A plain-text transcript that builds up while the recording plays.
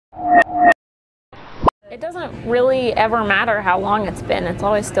It doesn't really ever matter how long it's been. It's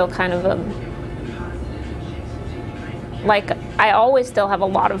always still kind of like, I always still have a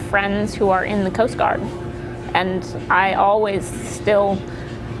lot of friends who are in the Coast Guard, and I always still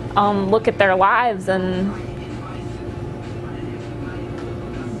look at their lives and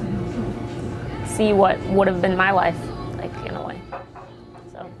see what would have been my life, like, in a way.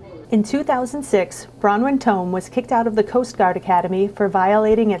 So. In 2006, Bronwen Tomb was kicked out of the Coast Guard Academy for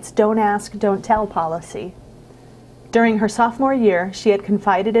violating its Don't Ask, Don't Tell policy. During her sophomore year, she had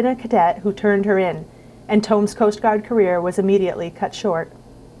confided in a cadet who turned her in, and Tomb's Coast Guard career was immediately cut short.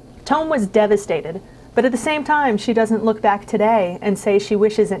 Tomb was devastated, but at the same time, she doesn't look back today and say she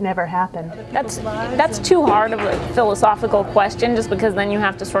wishes it never happened. That's too hard of a philosophical question, just because then you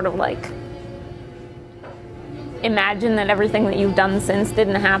have to sort of like imagine that everything that you've done since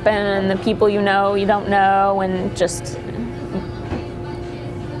didn't happen, and the people you don't know, and just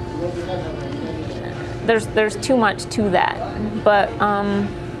there's too much to that. But I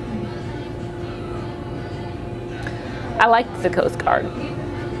liked the Coast Guard.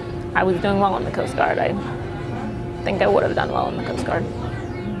 I was doing well in the Coast Guard. I think I would have done well in the Coast Guard.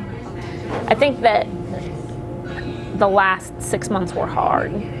 I think that the last 6 months were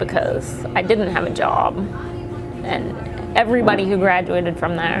hard because I didn't have a job, and everybody who graduated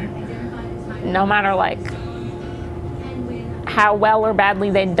from there, no matter like how well or badly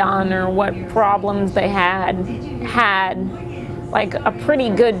they'd done or what problems they had like a pretty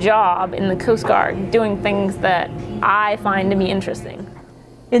good job in the Coast Guard doing things that I find to be interesting.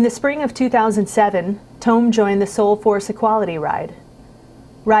 In the spring of 2007, Tomb joined the Soul Force Equality Ride.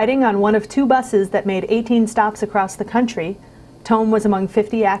 Riding on one of 2 buses that made 18 stops across the country, Tomb was among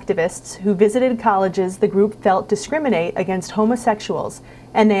 50 activists who visited colleges the group felt discriminate against homosexuals,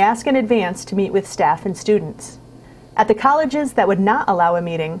 and they asked in advance to meet with staff and students. At the colleges that would not allow a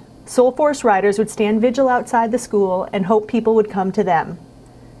meeting, Soul Force riders would stand vigil outside the school and hope people would come to them.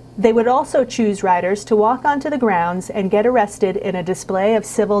 They would also choose riders to walk onto the grounds and get arrested in a display of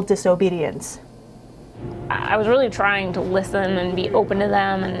civil disobedience. I was really trying to listen and be open to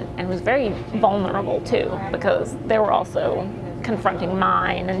them, and was very vulnerable too, because they were also confronting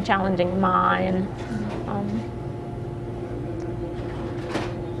mine and challenging mine.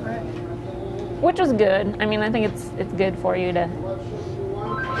 Which was good. I mean, I think it's good for you to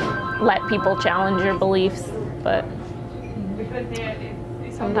let people challenge your beliefs, but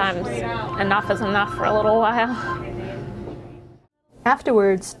sometimes enough is enough for a little while.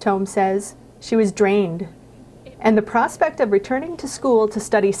 Afterwards, Tomb says, she was drained, and the prospect of returning to school to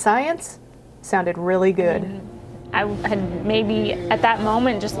study science sounded really good. I had maybe at that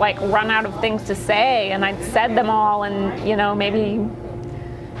moment just like run out of things to say, and I'd said them all, and you know, maybe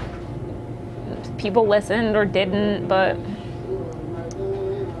people listened or didn't, but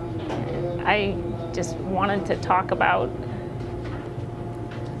I just wanted to talk about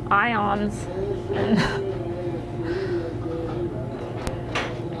ions and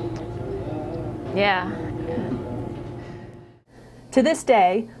yeah. To this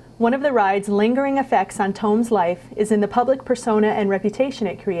day, one of the ride's lingering effects on Tomb's life is in the public persona and reputation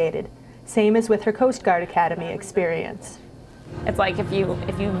it created, same as with her Coast Guard Academy experience. It's like if you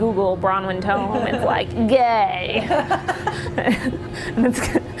Google Bronwen Tomb, it's like gay, and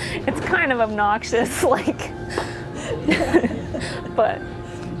it's kind of obnoxious, like, but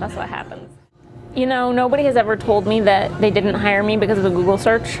that's what happens. You know, nobody has ever told me that they didn't hire me because of a Google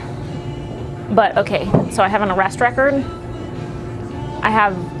search. But okay, so I have an arrest record.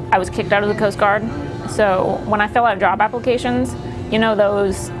 I was kicked out of the Coast Guard. So when I fill out job applications, you know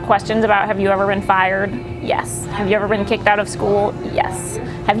those questions about have you ever been fired? Yes. Have you ever been kicked out of school? Yes.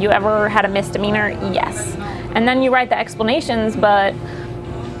 Have you ever had a misdemeanor? Yes. And then you write the explanations, but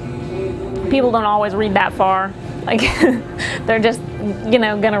people don't always read that far. Like, they're just, you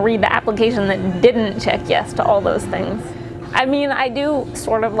know, gonna read the application that didn't check yes to all those things. I mean, I do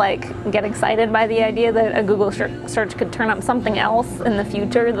sort of like get excited by the idea that a Google search could turn up something else in the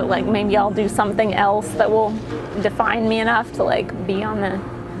future, that like maybe I'll do something else that will define me enough to like be on the,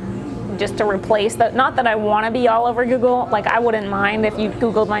 just to replace that. Not that I want to be all over Google, like I wouldn't mind if you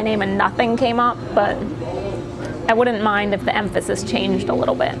Googled my name and nothing came up, but I wouldn't mind if the emphasis changed a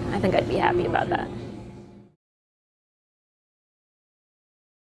little bit. I think I'd be happy about that.